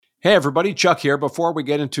Hey everybody, Chuck here. Before we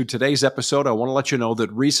get into today's episode, I want to let you know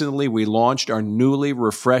that recently we launched our newly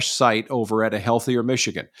refreshed site over at A Healthier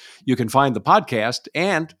Michigan. You can find the podcast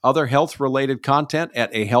and other health-related content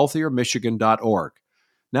at ahealthiermichigan.org.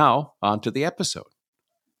 Now, on to the episode.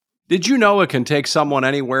 Did you know it can take someone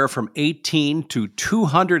anywhere from 18 to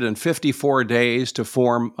 254 days to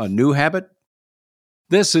form a new habit?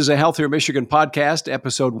 This is A Healthier Michigan podcast,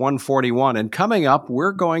 episode 141, and coming up,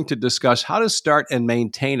 we're going to discuss how to start and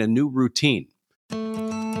maintain a new routine.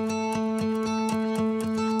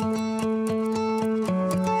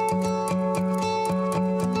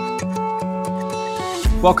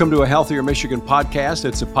 Welcome to A Healthier Michigan podcast.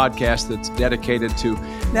 It's a podcast that's dedicated to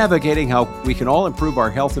navigating how we can all improve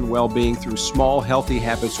our health and well-being through small, healthy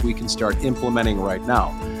habits we can start implementing right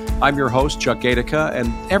now. I'm your host, Chuck Gatica,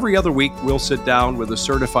 and every other week we'll sit down with a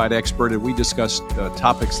certified expert and we discuss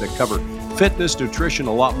topics that cover fitness, nutrition,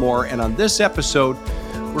 a lot more. And on this episode,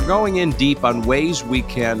 we're going in deep on ways we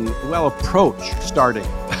can, approach starting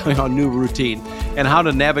a new routine and how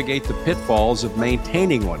to navigate the pitfalls of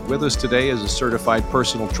maintaining one. With us today is a certified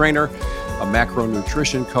personal trainer, a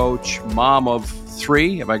macronutrition coach, mom of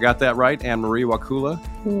 3. Have I got that right? Anne-Marie Wakula?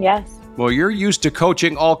 Yes. Well, you're used to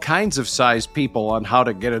coaching all kinds of size people on how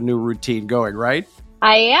to get a new routine going, right?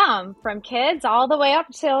 I am, from kids all the way up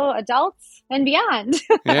to adults and beyond.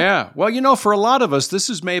 Yeah. Well, for a lot of us, this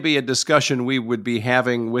is maybe a discussion we would be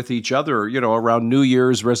having with each other, around New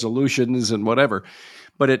Year's resolutions and whatever.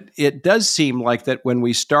 But it does seem like that when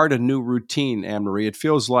we start a new routine, Anne-Marie, it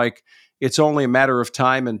feels like it's only a matter of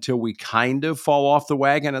time until we kind of fall off the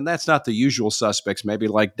wagon. And that's not the usual suspects, maybe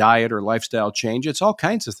like diet or lifestyle change. It's all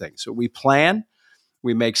kinds of things. So we plan,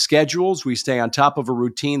 we make schedules, we stay on top of a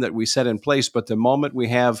routine that we set in place. But the moment we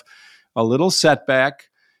have a little setback,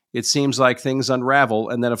 it seems like things unravel.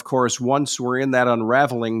 And then, of course, once we're in that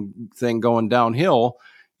unraveling thing going downhill,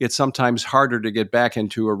 it's sometimes harder to get back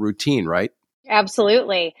into a routine, right?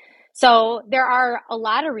 Absolutely. So there are a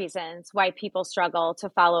lot of reasons why people struggle to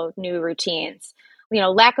follow new routines.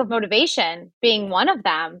 Lack of motivation being one of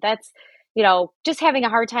them. That's, just having a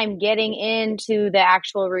hard time getting into the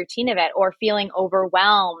actual routine of it, or feeling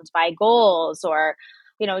overwhelmed by goals, or,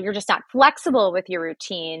 you're just not flexible with your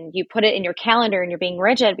routine. You put it in your calendar and you're being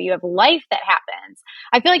rigid, but you have life that happens.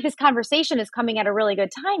 I feel like this conversation is coming at a really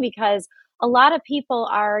good time because a lot of people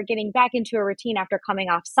are getting back into a routine after coming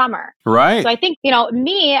off summer. Right. So I think,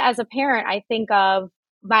 me as a parent, I think of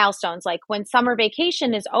milestones like when summer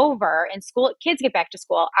vacation is over and kids get back to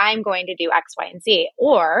school, I'm going to do X, Y, and Z.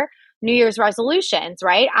 Or New Year's resolutions,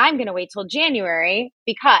 right? I'm going to wait till January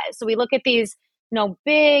because. So we look at these,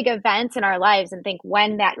 big events in our lives and think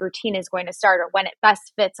when that routine is going to start or when it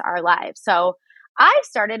best fits our lives. So I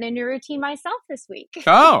started a new routine myself this week.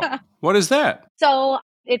 Oh, what is that? So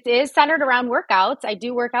it is centered around workouts. I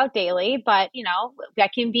do work out daily, but, I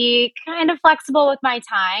can be kind of flexible with my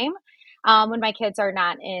time when my kids are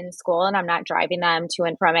not in school and I'm not driving them to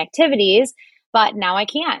and from activities. But now I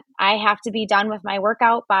can't. I have to be done with my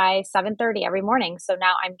workout by 7:30 every morning. So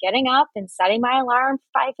now I'm getting up and setting my alarm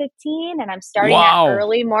 5:15 and I'm starting that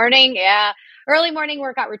early morning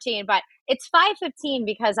workout routine. But it's 5:15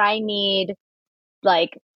 because I need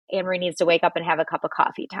Anne-Marie needs to wake up and have a cup of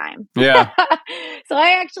coffee time. Yeah. So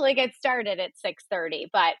I actually get started at 6:30,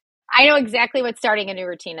 but I know exactly what starting a new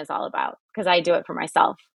routine is all about because I do it for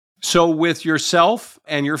myself. So with yourself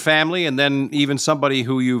and your family, and then even somebody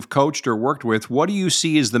who you've coached or worked with, what do you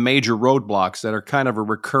see as the major roadblocks that are kind of a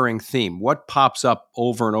recurring theme? What pops up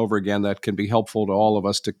over and over again that can be helpful to all of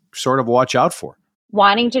us to sort of watch out for?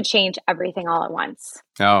 Wanting to change everything all at once.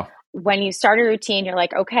 Oh. When you start a routine, you're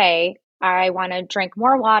like, okay, I want to drink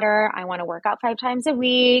more water. I want to work out 5 times a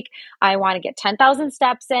week. I want to get 10,000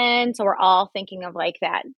 steps in. So we're all thinking of like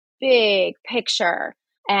that big picture.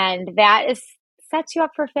 And that sets you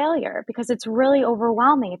up for failure because it's really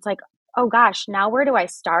overwhelming. It's like, oh gosh, now where do I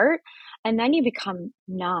start? And then you become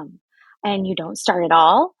numb and you don't start at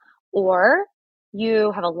all, or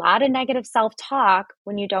you have a lot of negative self-talk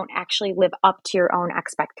when you don't actually live up to your own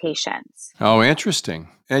expectations. Oh, interesting.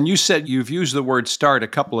 And you said you've used the word start a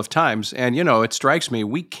couple of times. And, it strikes me,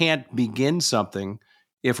 we can't begin something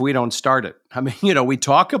if we don't start it. I mean, we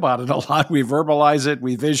talk about it a lot. We verbalize it.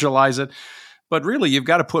 We visualize it. But really, you've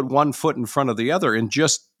got to put one foot in front of the other and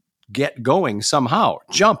just get going somehow.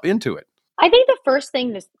 Jump into it. I think the first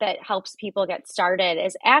thing that helps people get started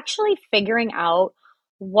is actually figuring out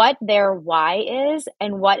what their why is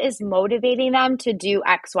and what is motivating them to do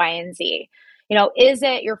X, Y, and Z. Is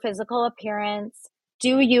it your physical appearance?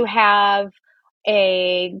 Do you have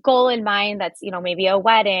a goal in mind that's, maybe a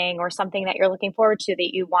wedding or something that you're looking forward to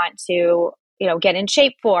that you want to, get in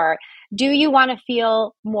shape for? Do you want to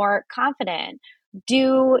feel more confident?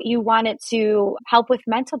 Do you want it to help with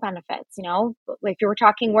mental benefits? If you were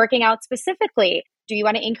talking working out specifically, do you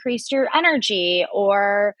want to increase your energy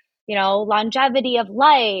or, longevity of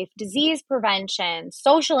life, disease prevention,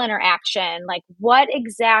 social interaction? Like, what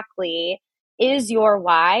exactly is your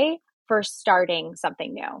why for starting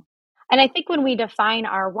something new? And I think when we define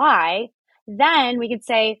our why, then we could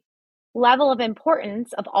say level of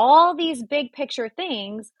importance of all these big picture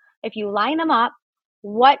things. If you line them up,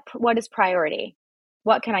 what is priority?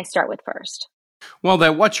 What can I start with first? Well,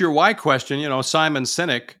 that what's your why question, Simon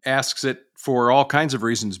Sinek asks it for all kinds of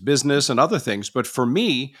reasons, business and other things. But for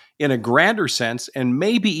me, in a grander sense, and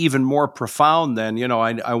maybe even more profound than,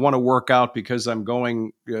 I want to work out because I'm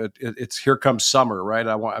going, it's here comes summer, right?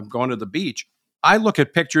 I'm going to the beach. I look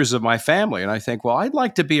at pictures of my family and I think, well, I'd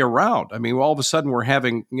like to be around. I mean, all of a sudden we're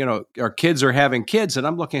having, our kids are having kids, and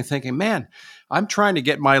I'm looking and thinking, man, I'm trying to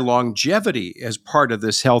get my longevity as part of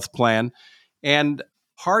this health plan. And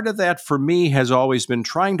part of that for me has always been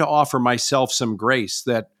trying to offer myself some grace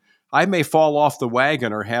that I may fall off the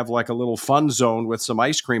wagon or have like a little fun zone with some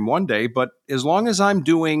ice cream one day. But as long as I'm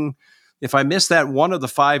doing, if I miss that one of the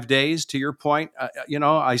 5 days, to your point,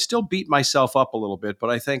 I still beat myself up a little bit. But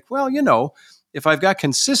I think, well, if I've got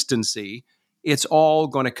consistency, it's all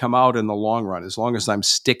going to come out in the long run as long as I'm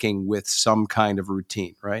sticking with some kind of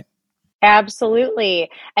routine, right? Absolutely.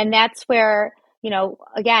 And that's where,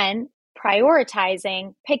 again,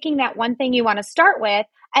 prioritizing, picking that one thing you want to start with,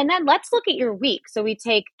 and then let's look at your week. So we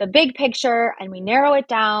take the big picture and we narrow it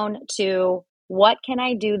down to what can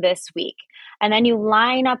I do this week? And then you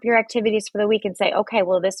line up your activities for the week and say, okay,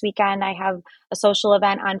 well, this weekend I have a social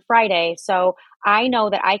event on Friday. So I know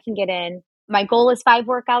that I can get in. My goal is 5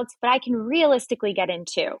 workouts, but I can realistically get in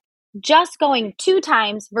 2. Just going 2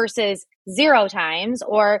 times versus 0 times,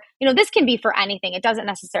 or, this can be for anything. It doesn't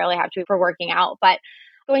necessarily have to be for working out, but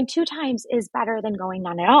going 2 times is better than going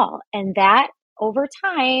none at all. And that over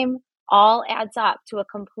time all adds up to a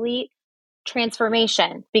complete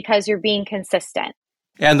transformation because you're being consistent.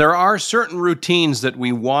 And there are certain routines that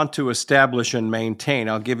we want to establish and maintain.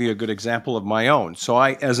 I'll give you a good example of my own. So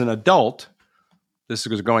as an adult, this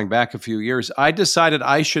is going back a few years, I decided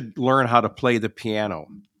I should learn how to play the piano.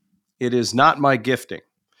 It is not my gifting.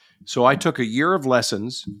 So I took a year of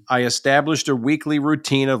lessons. I established a weekly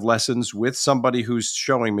routine of lessons with somebody who's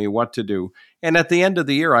showing me what to do. And at the end of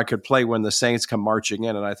the year, I could play When the Saints Come Marching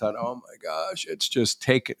In. And I thought, oh my gosh, it's just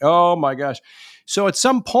taken. Oh my gosh. So at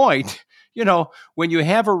some point, when you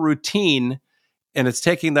have a routine and it's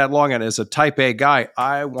taking that long, and as a type A guy,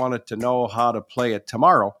 I wanted to know how to play it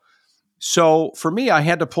tomorrow. So for me, I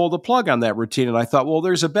had to pull the plug on that routine. And I thought, well,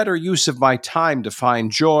 there's a better use of my time to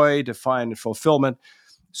find joy, to find fulfillment.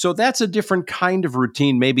 So that's a different kind of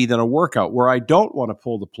routine maybe than a workout where I don't want to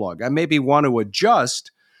pull the plug. I maybe want to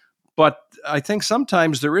adjust, but I think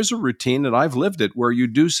sometimes there is a routine, and I've lived it, where you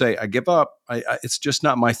do say, I give up. It's just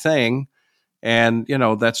not my thing. And,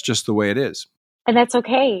 that's just the way it is. And that's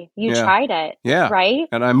okay. You tried it. Yeah. Right?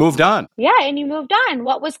 And I moved on. Yeah. And you moved on.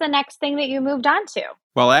 What was the next thing that you moved on to?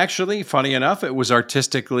 Well, actually, funny enough, it was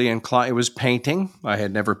artistically inclined. It was painting. I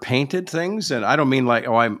had never painted things. And I don't mean like,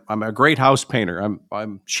 I'm a great house painter.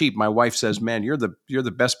 I'm cheap. My wife says, man, you're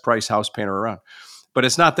the best price house painter around. But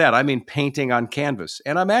it's not that. I mean painting on canvas.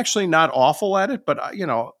 And I'm actually not awful at it, but,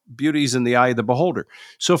 beauty's in the eye of the beholder.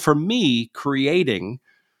 So for me, creating,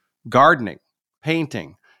 gardening,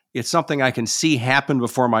 painting, it's something I can see happen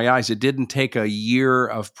before my eyes. It didn't take a year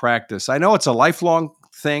of practice. I know it's a lifelong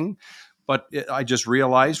thing, but I just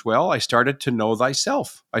realized, I started to know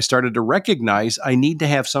thyself. I started to recognize I need to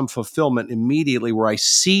have some fulfillment immediately where I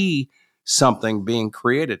see something being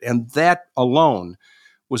created. And that alone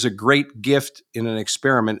was a great gift in an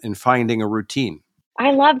experiment in finding a routine.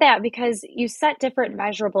 I love that because you set different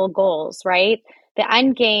measurable goals, right? The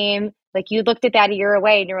end game, like you looked at that a year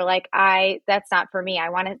away and you were like, that's not for me. I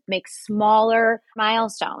want to make smaller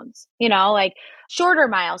milestones, like shorter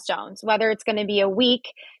milestones, whether it's going to be a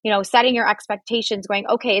week, setting your expectations going,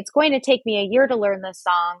 okay, it's going to take me a year to learn this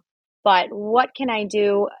song, but what can I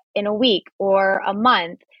do in a week or a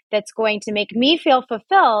month that's going to make me feel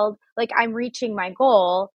fulfilled, like I'm reaching my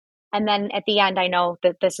goal. And then at the end, I know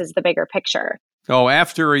that this is the bigger picture. Oh,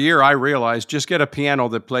 after a year, I realized just get a piano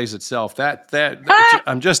that plays itself.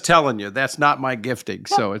 I'm just telling you, that's not my gifting.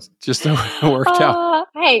 So it's just worked out.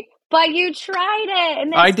 Hey, but you tried it.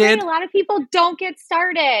 And I did. A lot of people don't get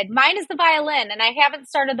started. Mine is the violin, and I haven't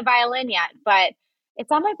started the violin yet, but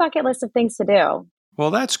it's on my bucket list of things to do. Well,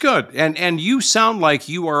 that's good. And you sound like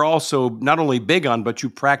you are also not only big on, but you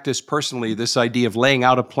practice personally this idea of laying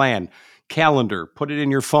out a plan, calendar, put it in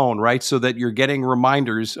your phone, right? So that you're getting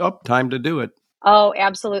reminders, oh, time to do it. Oh,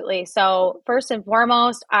 absolutely. So first and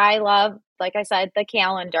foremost, I love, like I said, the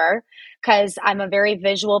calendar because I'm a very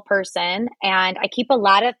visual person and I keep a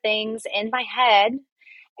lot of things in my head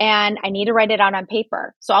and I need to write it out on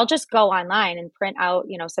paper. So I'll just go online and print out,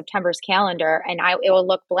 September's calendar and it will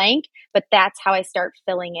look blank, but that's how I start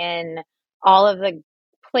filling in all of the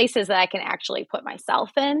places that I can actually put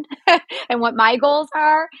myself in and what my goals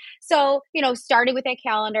are. So, starting with that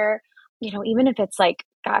calendar, even if it's like,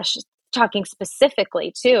 gosh, talking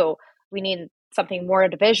specifically too, we need something more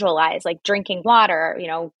to visualize, like drinking water,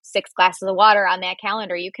 6 glasses of water on that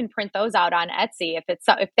calendar. You can print those out on Etsy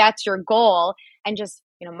if that's your goal, and just,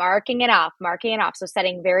 marking it off. So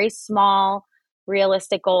setting very small,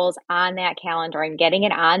 realistic goals on that calendar and getting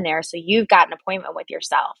it on there so you've got an appointment with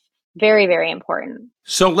yourself. Very, very important.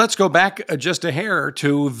 So let's go back just a hair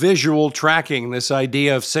to visual tracking, this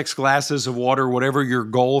idea of 6 glasses of water, whatever your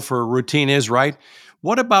goal for a routine is, right?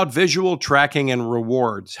 What about visual tracking and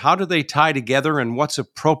rewards? How do they tie together and what's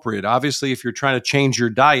appropriate? Obviously, if you're trying to change your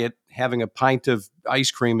diet, having a pint of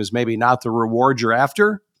ice cream is maybe not the reward you're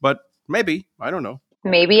after, but maybe, I don't know.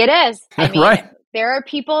 Maybe it is. I mean, right. There are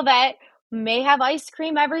people that may have ice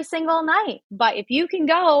cream every single night, but if you can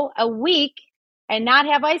go a week and not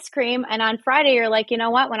have ice cream, and on Friday you're like, you know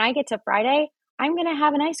what, when I get to Friday, I'm going to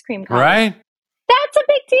have an ice cream cone. Right. That's a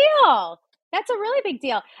big deal. That's a really big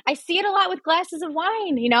deal. I see it a lot with glasses of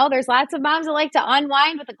wine. There's lots of moms that like to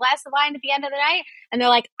unwind with a glass of wine at the end of the night. And they're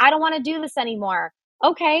like, I don't want to do this anymore.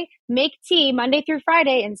 Okay, make tea Monday through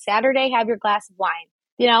Friday and Saturday have your glass of wine.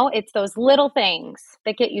 It's those little things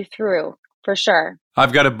that get you through for sure.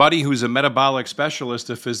 I've got a buddy who's a metabolic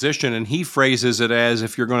specialist, a physician, and he phrases it as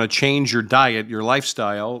if you're going to change your diet, your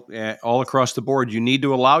lifestyle, all across the board, you need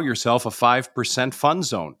to allow yourself a 5% fun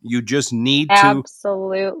zone. You just need to.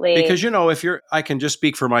 Absolutely. Because, I can just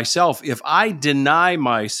speak for myself. If I deny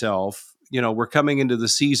myself, we're coming into the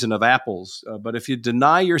season of apples, but if you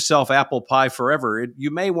deny yourself apple pie forever,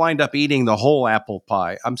 you may wind up eating the whole apple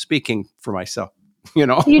pie. I'm speaking for myself,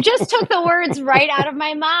 You just took the words right out of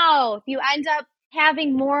my mouth. You end up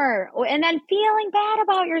having more and then feeling bad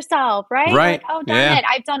about yourself, right? Right. Like, oh, darn it.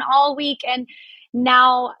 I've done all week. And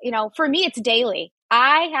now, for me, it's daily.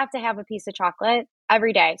 I have to have a piece of chocolate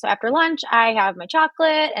every day. So after lunch, I have my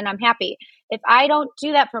chocolate and I'm happy. If I don't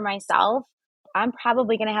do that for myself, I'm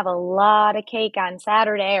probably going to have a lot of cake on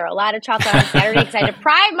Saturday or a lot of chocolate on Saturday because I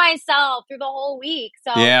deprive myself through the whole week.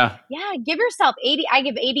 So yeah, give yourself 80. I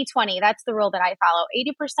give 80-20. That's the rule that I follow.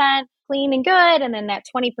 80% clean and good. And then that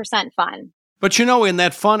 20% fun. But in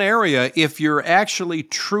that fun area, if you're actually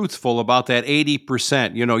truthful about that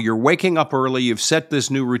 80%, you're waking up early, you've set this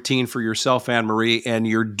new routine for yourself, Anne-Marie, and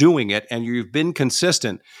you're doing it and you've been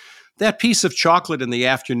consistent. That piece of chocolate in the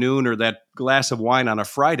afternoon or that glass of wine on a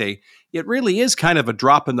Friday, it really is kind of a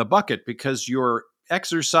drop in the bucket because your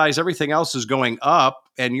exercise, everything else is going up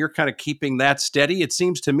and you're kind of keeping that steady. It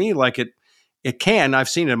seems to me like it can, I've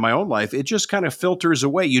seen it in my own life, it just kind of filters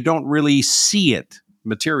away. You don't really see it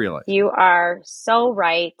materialize. You are so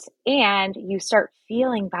right. And you start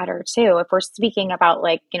feeling better too. If we're speaking about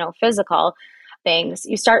physical things,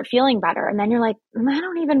 you start feeling better. And then you're like, I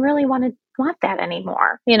don't even really want that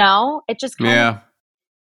anymore. It just kind of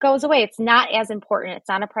goes away. It's not as important. It's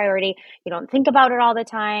not a priority. You don't think about it all the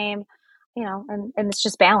time, and it's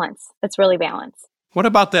just balance. It's really balance. What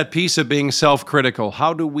about that piece of being self-critical?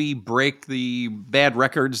 How do we break the bad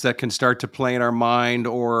records that can start to play in our mind,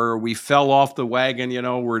 or we fell off the wagon,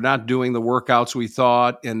 we're not doing the workouts we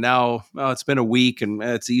thought, and now it's been a week and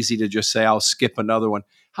it's easy to just say, I'll skip another one.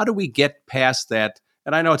 How do we get past that?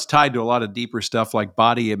 And I know it's tied to a lot of deeper stuff like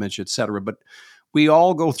body image, et cetera, but we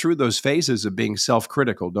all go through those phases of being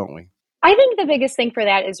self-critical, don't we? I think the biggest thing for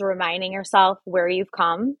that is reminding yourself where you've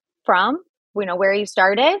come from, where you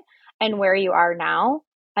started and where you are now,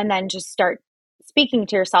 and then just start speaking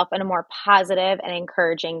to yourself in a more positive and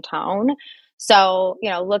encouraging tone. So,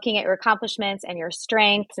 looking at your accomplishments and your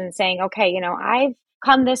strengths and saying, okay, I've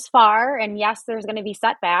come this far, and yes, there's going to be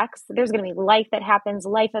setbacks. There's going to be life that happens,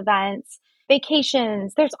 life events,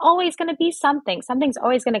 vacations. There's always going to be something. Something's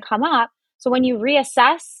always going to come up. So when you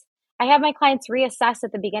reassess, I have my clients reassess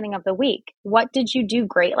at the beginning of the week. What did you do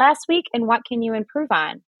great last week, and what can you improve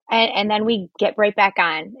on? And then we get right back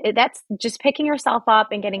on. That's just picking yourself up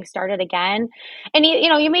and getting started again. And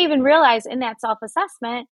you may even realize in that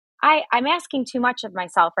self-assessment, I'm asking too much of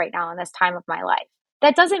myself right now in this time of my life.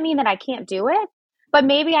 That doesn't mean that I can't do it, but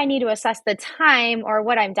maybe I need to assess the time or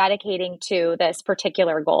what I'm dedicating to this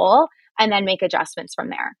particular goal and then make adjustments from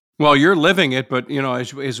there. Well, you're living it, but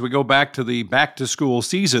as we go back to the back to school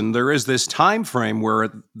season, there is this time frame where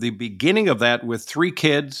at the beginning of that, with 3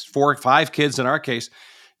 kids, 4, 5 kids in our case,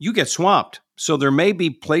 you get swamped. So there may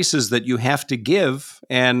be places that you have to give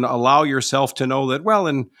and allow yourself to know that, well,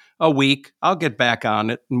 in a week, I'll get back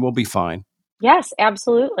on it and we'll be fine. Yes,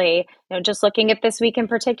 absolutely. Just looking at this week in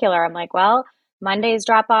particular, I'm like, well, Monday's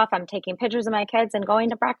drop off. I'm taking pictures of my kids and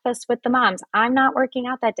going to breakfast with the moms. I'm not working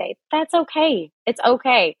out that day. That's okay. It's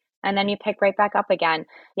okay. And then you pick right back up again.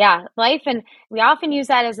 Yeah, life. And we often use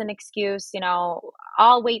that as an excuse,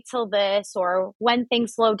 I'll wait till this, or when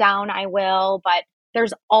things slow down, I will. But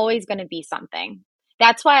there's always going to be something.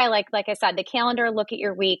 That's why I like I said, the calendar, look at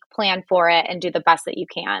your week, plan for it, and do the best that you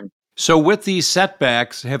can. So, with these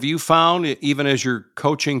setbacks, have you found, even as you're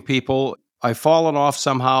coaching people, I've fallen off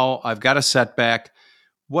somehow, I've got a setback?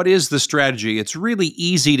 What is the strategy? It's really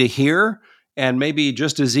easy to hear and maybe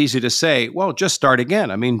just as easy to say, well, just start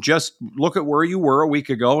again. I mean, just look at where you were a week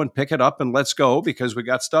ago and pick it up and let's go because we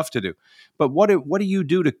got stuff to do. But what do you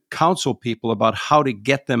do to counsel people about how to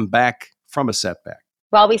get them back from a setback?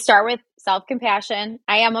 Well, we start with self-compassion.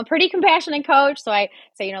 I am a pretty compassionate coach. So I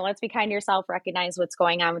say, let's be kind to yourself, recognize what's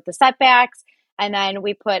going on with the setbacks. And then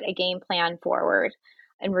we put a game plan forward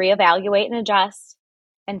and reevaluate and adjust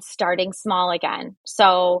and starting small again.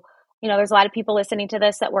 So, there's a lot of people listening to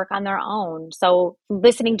this that work on their own. So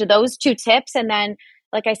listening to those 2 tips, and then,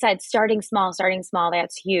 like I said, starting small,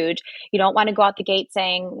 that's huge. You don't want to go out the gate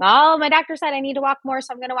saying, oh, my doctor said I need to walk more, so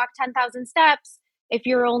I'm going to walk 10,000 steps. If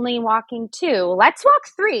you're only walking 2, let's walk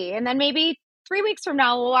 3. And then maybe 3 weeks from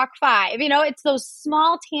now, we'll walk 5. It's those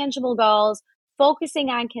small, tangible goals, focusing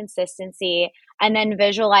on consistency, and then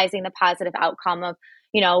visualizing the positive outcome of,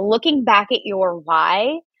 looking back at your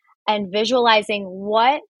why and visualizing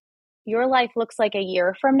what your life looks like a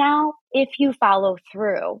year from now if you follow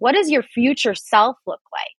through. What does your future self look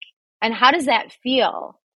like? And how does that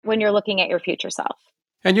feel when you're looking at your future self?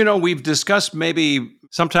 And, we've discussed maybe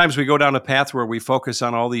sometimes we go down a path where we focus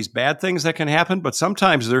on all these bad things that can happen, but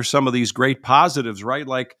sometimes there's some of these great positives, right?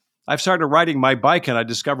 Like I've started riding my bike and I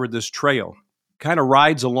discovered this trail. Kind of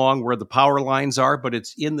rides along where the power lines are, but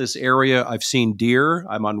it's in this area. I've seen deer.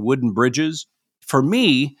 I'm on wooden bridges. For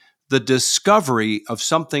me, the discovery of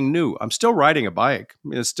something new. I'm still riding a bike. I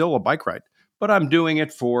mean, it's still a bike ride, but I'm doing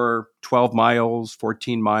it for 12 miles,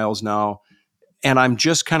 14 miles now. And I'm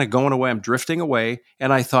just kind of going away. I'm drifting away.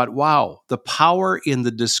 And I thought, wow, the power in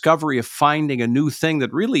the discovery of finding a new thing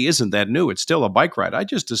that really isn't that new. It's still a bike ride. I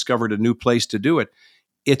just discovered a new place to do it.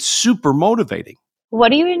 It's super motivating.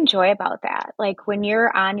 What do you enjoy about that? Like when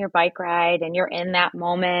you're on your bike ride and you're in that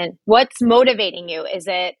moment, what's motivating you? Is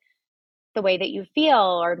it the way that you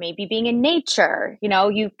feel, or maybe being in nature?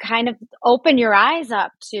 You kind of open your eyes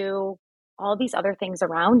up to all these other things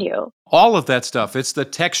around you. All of that stuff. It's the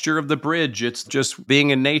texture of the bridge. It's just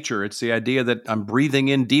being in nature. It's the idea that I'm breathing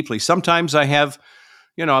in deeply. Sometimes I have,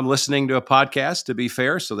 I'm listening to a podcast, to be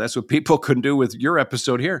fair. So that's what people can do with your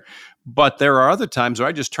episode here. But there are other times where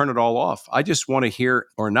I just turn it all off. I just want to hear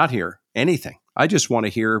or not hear anything. I just want to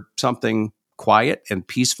hear something quiet and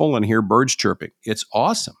peaceful and hear birds chirping. It's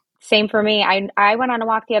awesome. Same for me. I went on a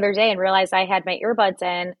walk the other day and realized I had my earbuds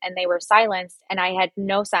in and they were silenced and I had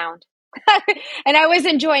no sound. And I was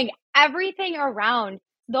enjoying everything around.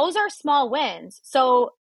 Those are small wins.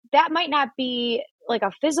 So that might not be like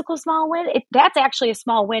a physical small win. That's actually a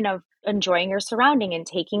small win of enjoying your surrounding and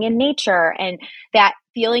taking in nature and that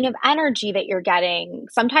feeling of energy that you're getting.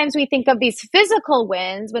 Sometimes we think of these physical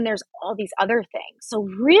wins when there's all these other things. So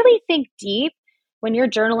really think deep when you're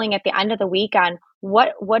journaling at the end of the week on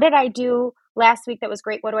what did I do last week that was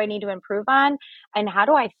great? What do I need to improve on? And how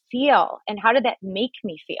do I feel? And how did that make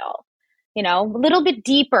me feel? A little bit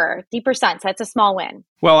deeper sense. That's a small win.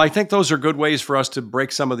 Well, I think those are good ways for us to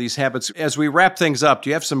break some of these habits. As we wrap things up,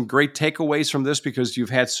 do you have some great takeaways from this? Because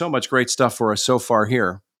you've had so much great stuff for us so far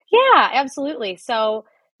here. Yeah, absolutely. So,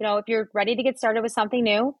 if you're ready to get started with something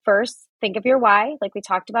new, first, think of your why, like we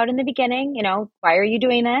talked about in the beginning. Why are you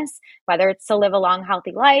doing this? Whether it's to live a long,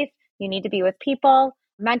 healthy life, you need to be with people,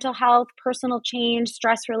 mental health, personal change,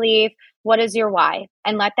 stress relief. What is your why?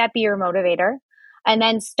 And let that be your motivator. And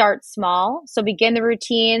then start small. So begin the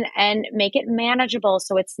routine and make it manageable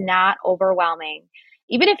so it's not overwhelming.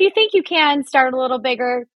 Even if you think you can start a little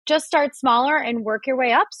bigger, just start smaller and work your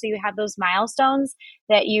way up so you have those milestones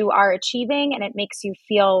that you are achieving and it makes you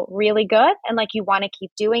feel really good and like you want to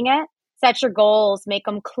keep doing it. Set your goals, make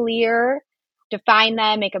them clear, define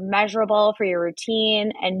them, make them measurable for your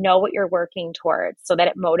routine, and know what you're working towards so that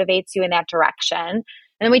it motivates you in that direction. And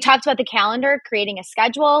then we talked about the calendar, creating a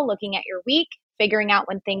schedule, looking at your week, figuring out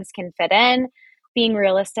when things can fit in. being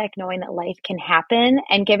realistic, knowing that life can happen,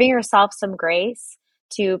 and giving yourself some grace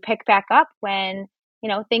to pick back up when,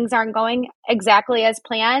 things aren't going exactly as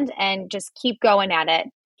planned, and just keep going at it.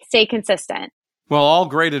 Stay consistent. Well, all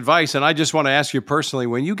great advice. And I just want to ask you personally,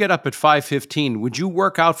 when you get up at 5:15, would you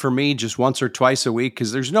work out for me just once or twice a week?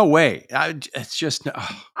 Because there's no way. It's just...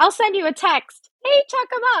 I'll send you a text. Hey, Chuck,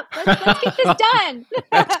 I'm up. Let's get this done.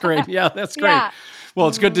 That's great. Yeah, that's great. Yeah. Well,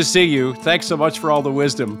 it's good to see you. Thanks so much for all the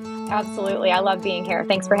wisdom. Absolutely. I love being here.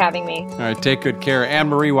 Thanks for having me. All right, take good care.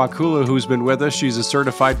 Anne-Marie Wakula, who's been with us, she's a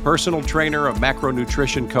certified personal trainer, a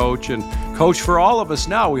macronutrition coach, and coach for all of us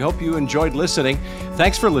now. We hope you enjoyed listening.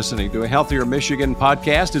 Thanks for listening to A Healthier Michigan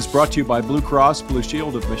podcast. It's brought to you by Blue Cross Blue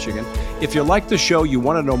Shield of Michigan. If you like the show, you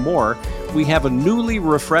want to know more, we have a newly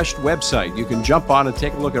refreshed website. You can jump on and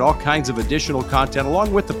take a look at all kinds of additional content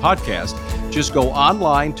along with the podcast. Just go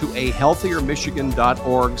online to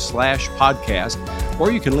ahealthiermichigan.org/podcast,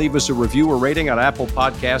 or you can leave us a review or rating on Apple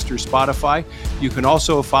Podcast or Spotify. You can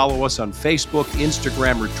also follow us on Facebook,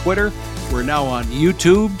 Instagram, or Twitter. We're now on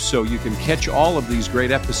YouTube, so you can catch all of these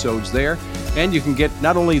great episodes there. And you can get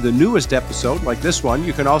not only the newest episode, like this one,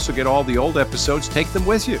 you can also get all the old episodes. Take them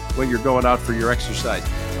with you when you're going out for your exercise.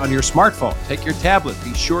 On your smartphone, take your tablet.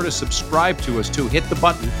 Be sure to subscribe to us, too. Hit the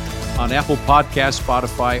button on Apple Podcasts,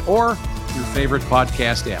 Spotify, or your favorite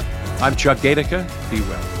podcast app. I'm Chuck Gatica. Be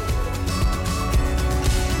well.